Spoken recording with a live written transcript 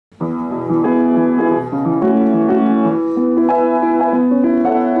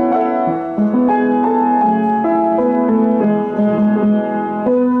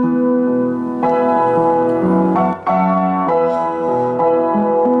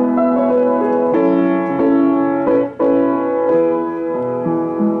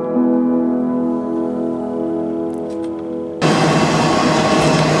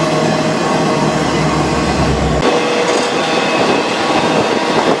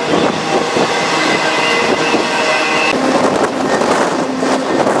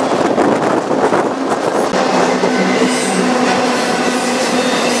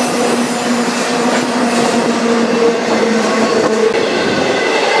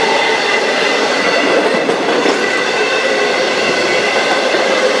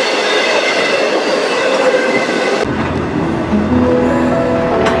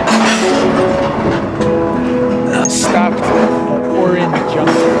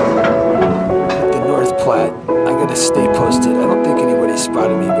to stay posted. I don't think anybody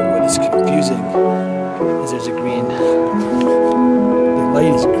spotted me, but what is confusing is there's a green. The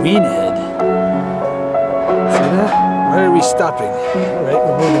light is green ahead. See that? Why are we stopping? All right,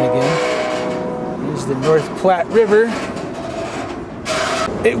 we're moving again. There's the North Platte River.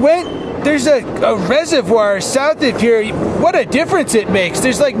 There's a reservoir south of here. What a difference it makes.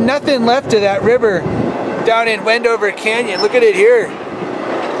 There's like nothing left of that river down in Wendover Canyon. Look at it here.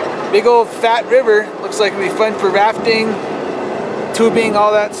 Big old fat river. Looks like it'll be fun for rafting, tubing,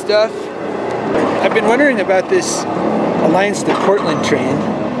 all that stuff. I've been wondering about this Alliance to Portland train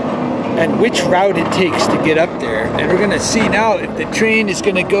and which route it takes to get up there. And we're gonna see now if the train is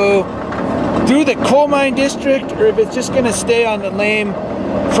gonna go through the coal mine district or if it's just gonna stay on the lame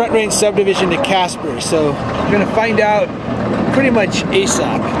Front Range subdivision to Casper. So we're gonna find out pretty much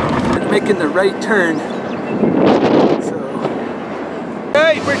ASAP. We're making the right turn. So,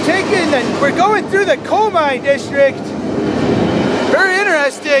 right, we're going through the coal mine district. Very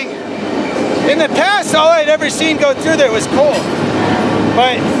interesting. In the past, all I'd ever seen go through there was coal.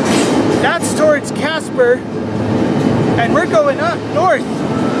 But that's towards Casper, and we're going up north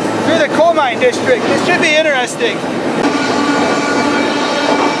through the coal mine district. This should be interesting.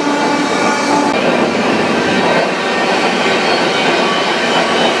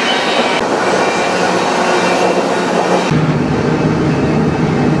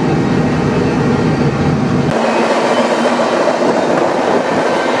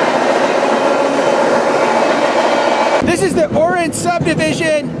 This is the Orin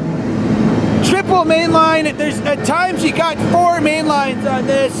subdivision, triple main line. There's at times you got 4 main lines on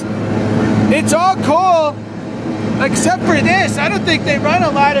this. It's all coal, except for this. I don't think they run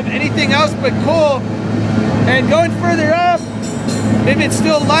a lot of anything else but coal. And going further up, if it's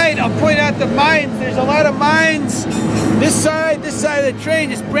still light, I'll point out the mines. There's a lot of mines. This side of the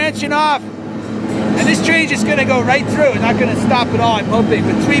train is branching off. And this train is just gonna go right through. It's not gonna stop at all, I'm hoping.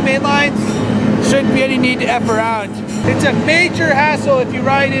 With 3 main lines, shouldn't be any need to F around. It's a major hassle if you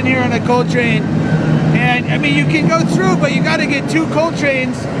ride in here on a coal train. And I mean, you can go through, but you gotta get 2 coal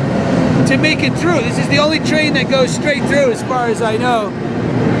trains to make it through. This is the only train that goes straight through as far as I know.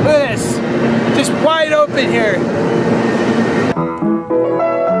 Look at this, just wide open here.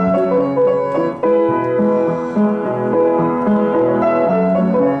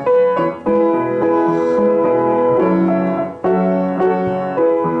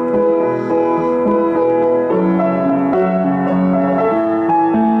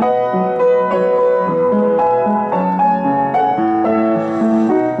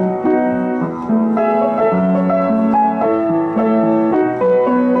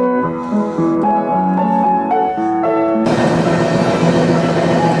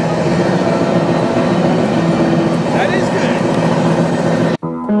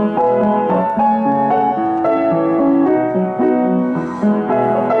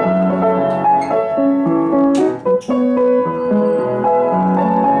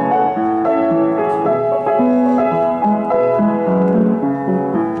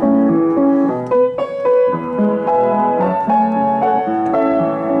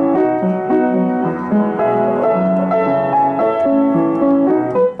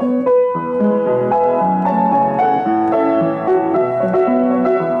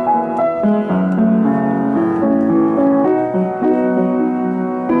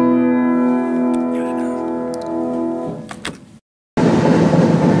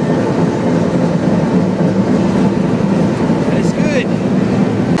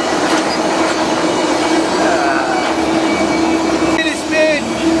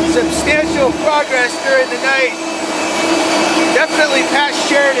 Progress during the night. Definitely past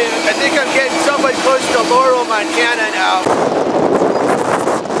Sheridan. I think I'm getting somewhat close to Laurel, Montana now.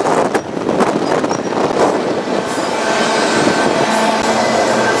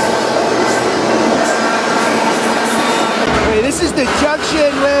 Okay, this is the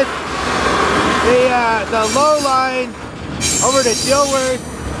junction with the low line over to Dilworth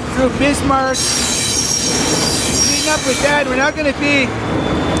through Bismarck. Meeting up with that. We're not going to be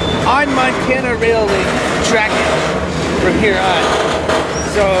on Montana Railway tracking from here on.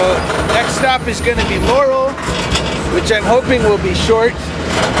 So next stop is going to be Laurel, which I'm hoping will be short.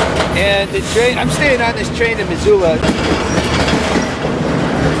 And the train, I'm staying on this train to Missoula.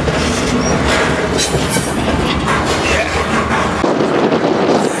 Yeah.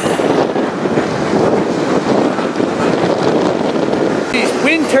 These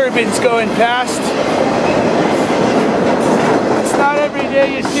wind turbines going past. Not every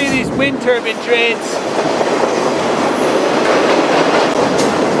day you see these wind turbine trains.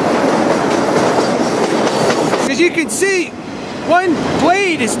 As you can see, one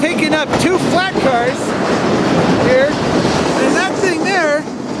blade is taking up 2 flat cars here. And that thing there,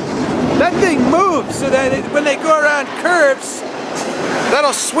 that thing moves so that when they go around curves,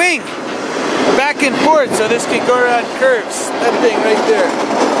 that'll swing back and forth, so this can go around curves. That thing right there.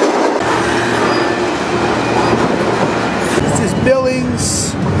 This is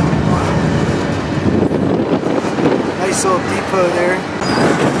Billings. Nice old depot there.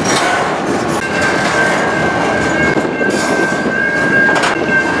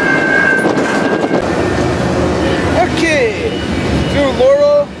 Okay, through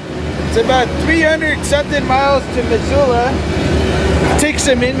Laurel. It's about 300 something miles to Missoula. Take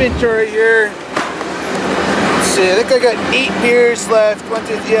some inventory here. Let's see, I think I got 8 mirrors left. 1,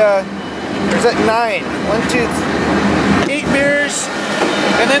 2, yeah. Or is that 9? 1, 2, 8 mirrors.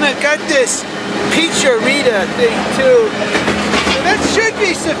 And then I've got this Picharita thing too. So that should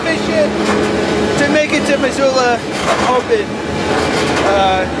be sufficient to make it to Missoula, I'm hoping.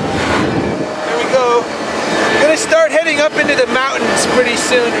 There we go. I'm gonna start heading up into the mountains pretty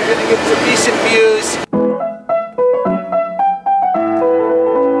soon. We're gonna get some decent views.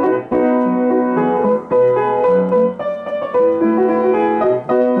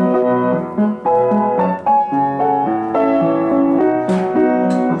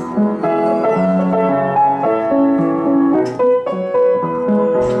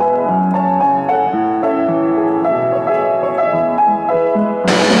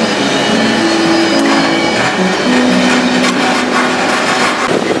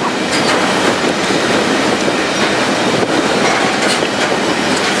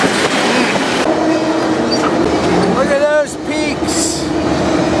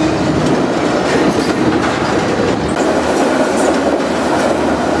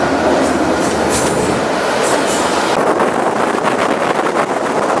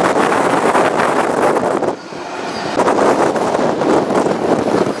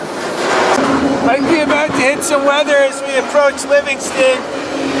 Hit some weather as we approach Livingston.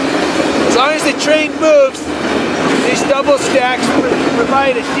 As long as the train moves, these double stacks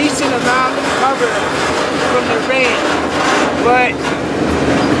provide a decent amount of cover from the rain. But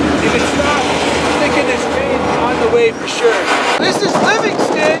if it's not, I'm thinking this train's on the way for sure. This is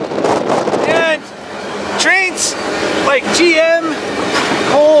Livingston, and trains like GM,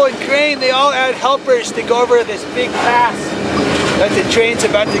 Cole, and Crane, they all add helpers to go over this big pass that the train's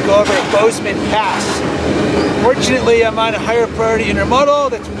about to go over, Bozeman Pass. Fortunately, I'm on a higher priority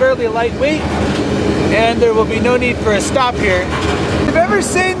intermodal that's fairly lightweight, and there will be no need for a stop here. If you've ever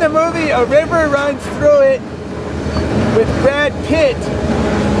seen the movie A River Runs Through It with Brad Pitt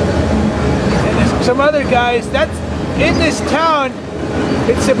and some other guys, that's in this town.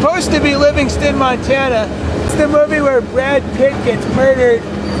 It's supposed to be Livingston, Montana. It's the movie where Brad Pitt gets murdered.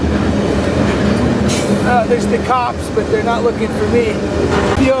 There's the cops, but they're not looking for me.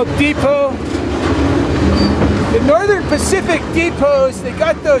 The old depot. The Northern Pacific depots, they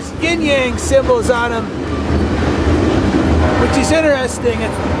got those yin-yang symbols on them, which is interesting.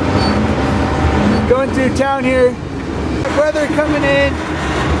 It's going through town here. Weather coming in.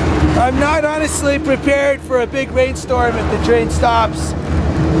 I'm not honestly prepared for a big rainstorm if the train stops.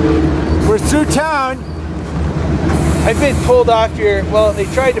 We're through town. I've been pulled off here. Well, they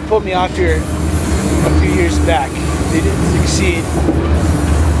tried to pull me off here a few years back. They didn't succeed.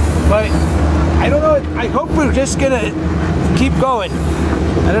 But I don't know, I hope we're just gonna keep going.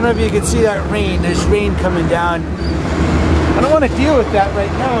 I don't know if you can see that rain. There's rain coming down. I don't want to deal with that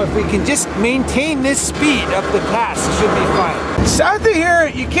right now. If we can just maintain this speed up the pass, it should be fine. South of here,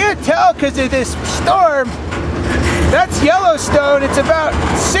 you can't tell because of this storm. That's Yellowstone. It's about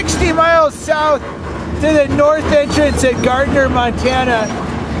 60 miles south to the north entrance at Gardner, Montana.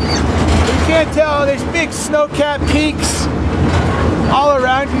 You can't tell, there's big snow-capped peaks all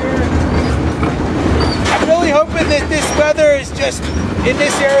around here. I'm really hoping that this weather is just in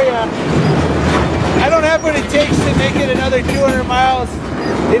this area. I don't have what it takes to make it another 200 miles.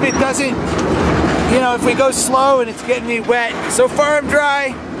 If it doesn't, you know, if we go slow and it's getting me wet. So far I'm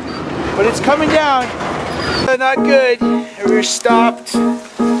dry, but it's coming down. Not good. We're stopped.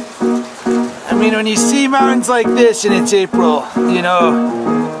 I mean, when you see mountains like this and it's April, you know,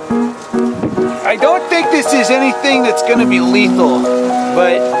 I don't think this is anything that's going to be lethal,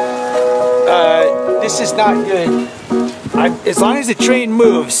 but this is not good. As long as the train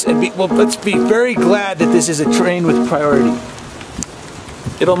moves, and well, let's be very glad that this is a train with priority.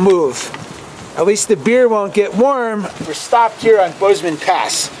 It'll move. At least the beer won't get warm. We're stopped here on Bozeman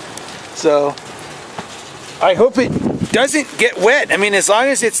Pass. So I hope it doesn't get wet. I mean, as long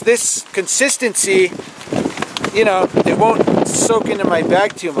as it's this consistency, you know, it won't soak into my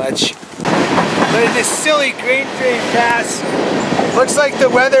bag too much. But in this silly grain train pass, looks like the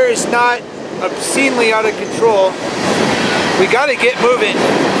weather is not obscenely out of control. We gotta get moving.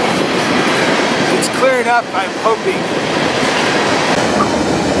 It's clearing up, I'm hoping.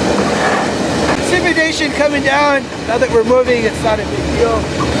 Precipitation coming down. Now that we're moving, it's not a big deal.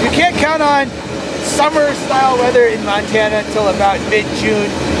 You can't count on summer style weather in Montana until about mid-June.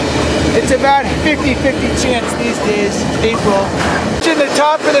 It's about 50-50 chance these days, April. To the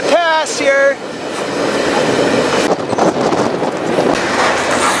top of the pass here.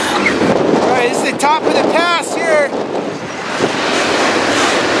 Alright, this is the top of the pass here.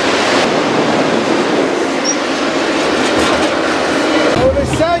 All of a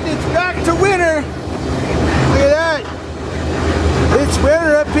sudden it's back to winter. Look at that. It's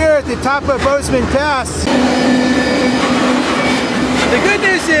winter up here at the top of Bozeman Pass. The good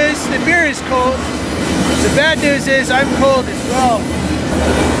news is the beer is cold. The bad news is I'm cold as well.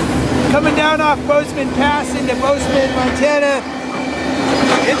 Coming down off Bozeman Pass into Bozeman, Montana.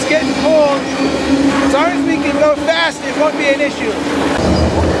 It's getting cold. As long as we can go fast, it won't be an issue.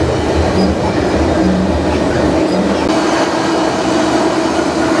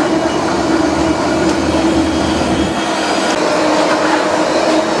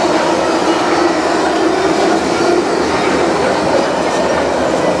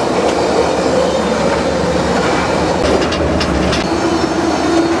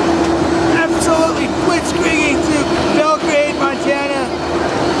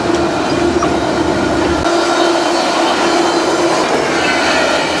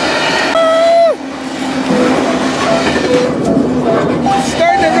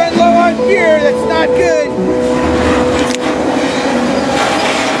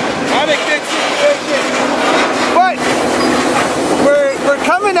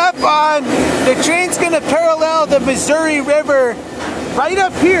 The train's going to parallel the Missouri River. Right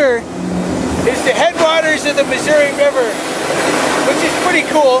up here is the headwaters of the Missouri River, which is pretty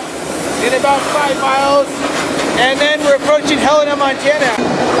cool, in about 5 miles. And then we're approaching Helena, Montana.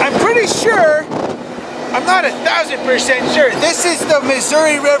 I'm pretty sure, I'm not 1,000% sure, this is the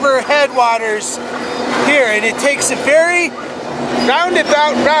Missouri River headwaters here, and it takes a very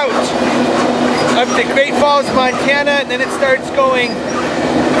roundabout route up to Great Falls, Montana, and then it starts going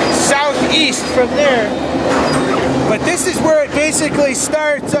southeast from there. But this is where it basically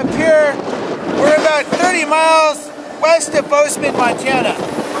starts up here. We're about 30 miles west of Bozeman, Montana.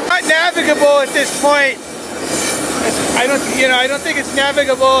 Not navigable at this point. I don't think it's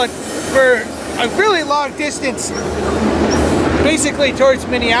navigable for a really long distance, basically towards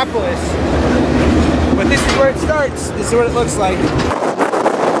Minneapolis. But this is where it starts. This is what it looks like.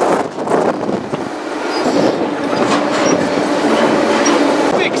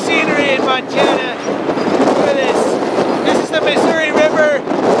 In Montana. Look at this. This is the Missouri River.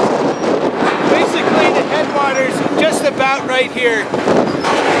 Basically the headwaters just about right here.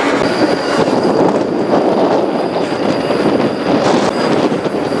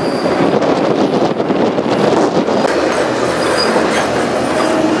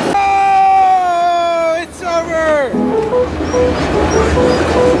 Oh, it's over.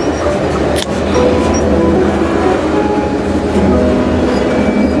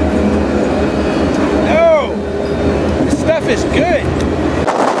 Is good. I'm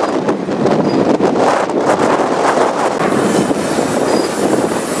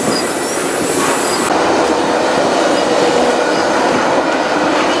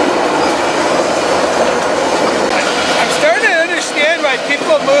starting to understand why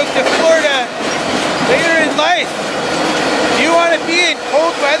people move to Florida later in life. Do you want to be in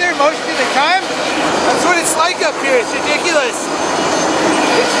cold weather most of the time? That's what it's like up here. It's ridiculous.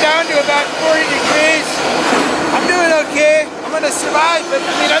 It's down to about 40 degrees. I'm doing okay. I'm going to survive, but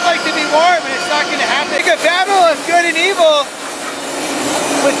I mean, I'd like to be warm, and it's not going to happen. It's like a battle of good and evil.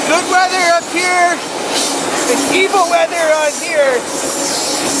 With good weather up here, with evil weather on here,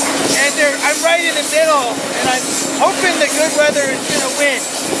 and I'm right in the middle, and I'm hoping the good weather is going to win.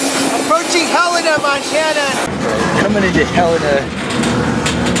 Approaching Helena, Montana. Coming into Helena.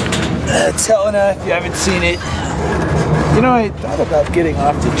 That's Helena, if you haven't seen it. You know, I thought about getting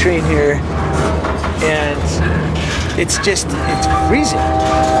off the train here, and it's freezing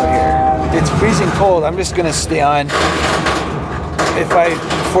out here. It's freezing cold. I'm just gonna stay on. If I'm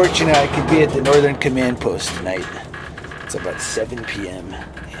fortunate, I could be at the Northern Command Post tonight. It's about 7 p.m.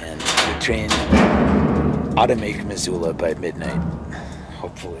 and the train ought to make Missoula by midnight.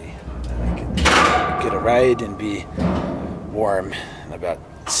 Hopefully, I can get a ride and be warm in about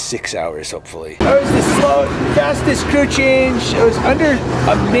 6 hours, hopefully. That was the fastest crew change. It was under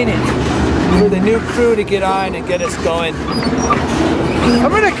a minute for the new crew to get on and get us going.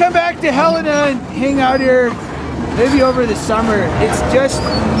 I'm gonna come back to Helena and hang out here maybe over the summer. It's too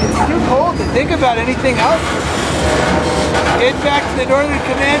cold to think about anything else. Get back to the northern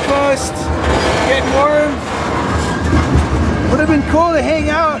command post, get warm. Would have been cool to hang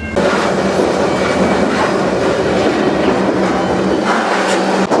out.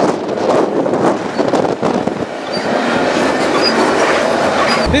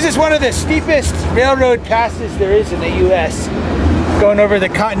 This is one of the steepest railroad passes there is in the US, going over the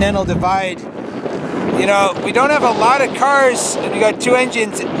Continental Divide. You know, we don't have a lot of cars and we got 2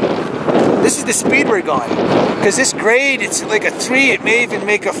 engines. This is the speed we're going. Because this grade, it's like a 3, it may even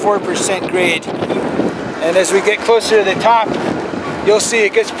make a 4% grade. And as we get closer to the top, you'll see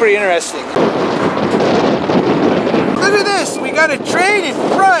it gets pretty interesting. Look at this, we got a train in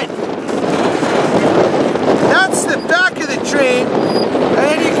front. That's the back of the train. And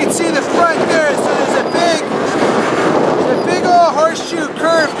then you can see the front there, so there's a big old horseshoe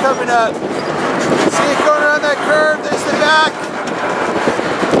curve coming up. See it going around that curve, there's the back,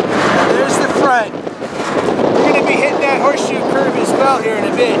 and there's the front. We're going to be hitting that horseshoe curve as well here in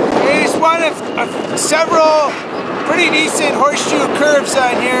a bit. Here's one of several pretty decent horseshoe curves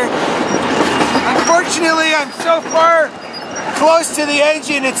on here. Unfortunately, I'm so far close to the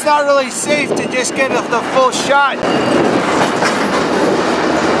engine, it's not really safe to just get the full shot.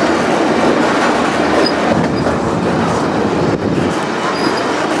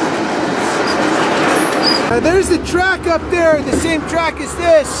 Now there's the track up there, the same track as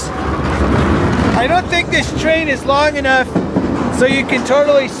this. I don't think this train is long enough so you can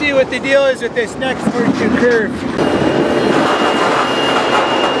totally see what the deal is with this next horseshoe curve.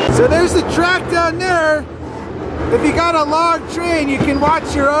 So there's the track down there. If you got a long train, you can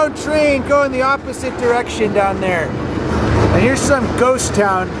watch your own train go in the opposite direction down there. And here's some ghost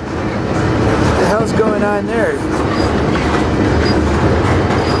town. What the hell's going on there?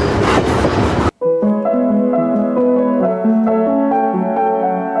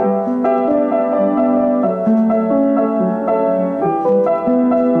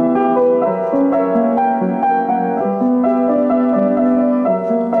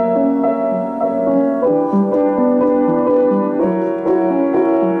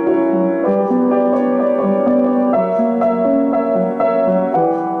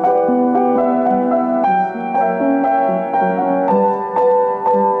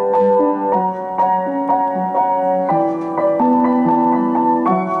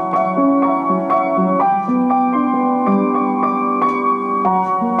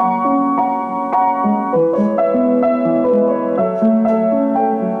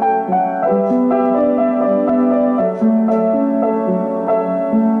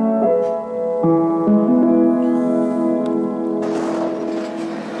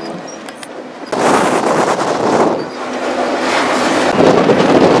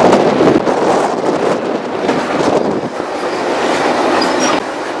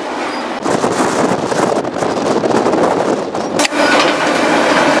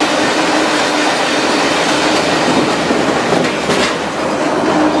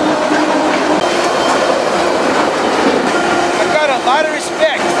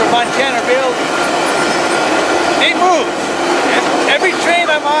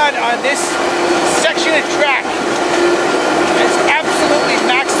 On this section of track, it's absolutely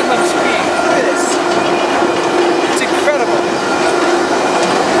maximum speed. Look at this. It's incredible.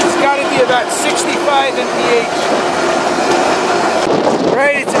 It's got to be about 65 mph.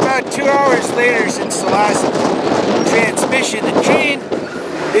 Right, it's about 2 hours later since the last transmission. The train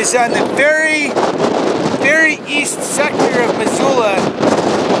is on the very east sector of Missoula.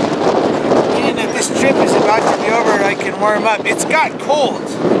 Meaning that this trip is about to be over and I can warm up. It's got cold.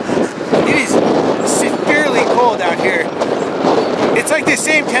 It is severely cold out here. It's like the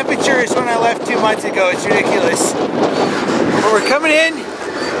same temperature as when I left 2 months ago. It's ridiculous. But we're coming in,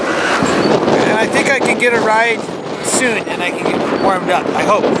 and I think I can get a ride soon, and I can get warmed up. I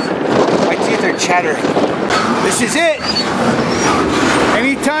hope. My teeth are chattering. This is it.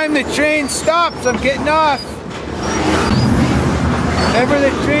 Anytime the train stops, I'm getting off. Whenever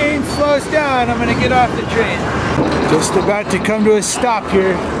the train slows down, I'm going to get off the train. Just about to come to a stop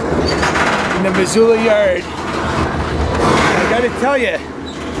here in the Missoula yard. I gotta tell you,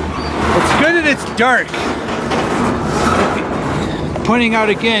 it's good that it's dark. Pointing out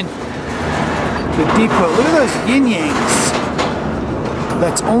again, the depot. Look at those yin-yangs.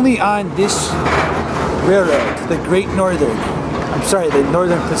 That's only on this railroad, the Great Northern. I'm sorry, the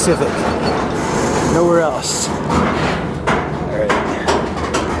Northern Pacific. Nowhere else. Alright.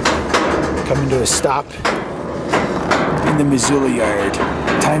 Coming to a stop in the Missoula yard.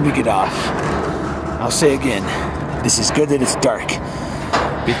 Time to get off. I'll say again, this is good that it's dark,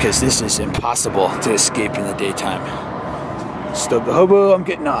 because this is impossible to escape in the daytime. Stobe the Hobo, I'm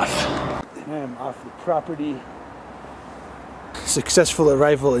getting off. I'm off the property. Successful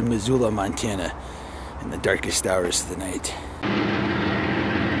arrival in Missoula, Montana in the darkest hours of the night.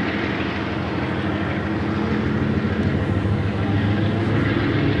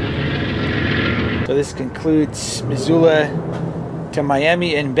 So this concludes Missoula to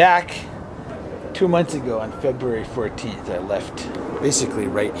Miami and back. 2 months ago on February 14th, I left basically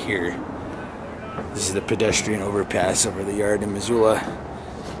right here. This is the pedestrian overpass over the yard in Missoula.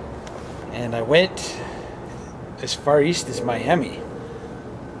 And I went as far east as Miami.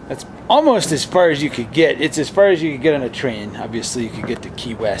 That's almost as far as you could get. It's as far as you could get on a train. Obviously, you could get to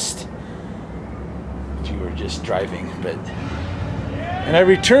Key West if you were just driving. And I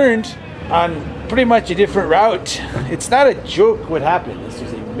returned on pretty much a different route. It's not a joke what happened. This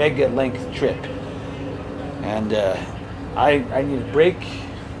was a mega length trip. And I need a break.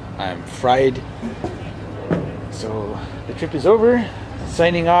 I'm fried. So the trip is over.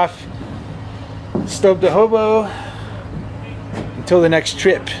 Signing off. Stobe the Hobo. Until the next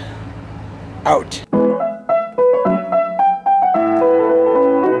trip. Out.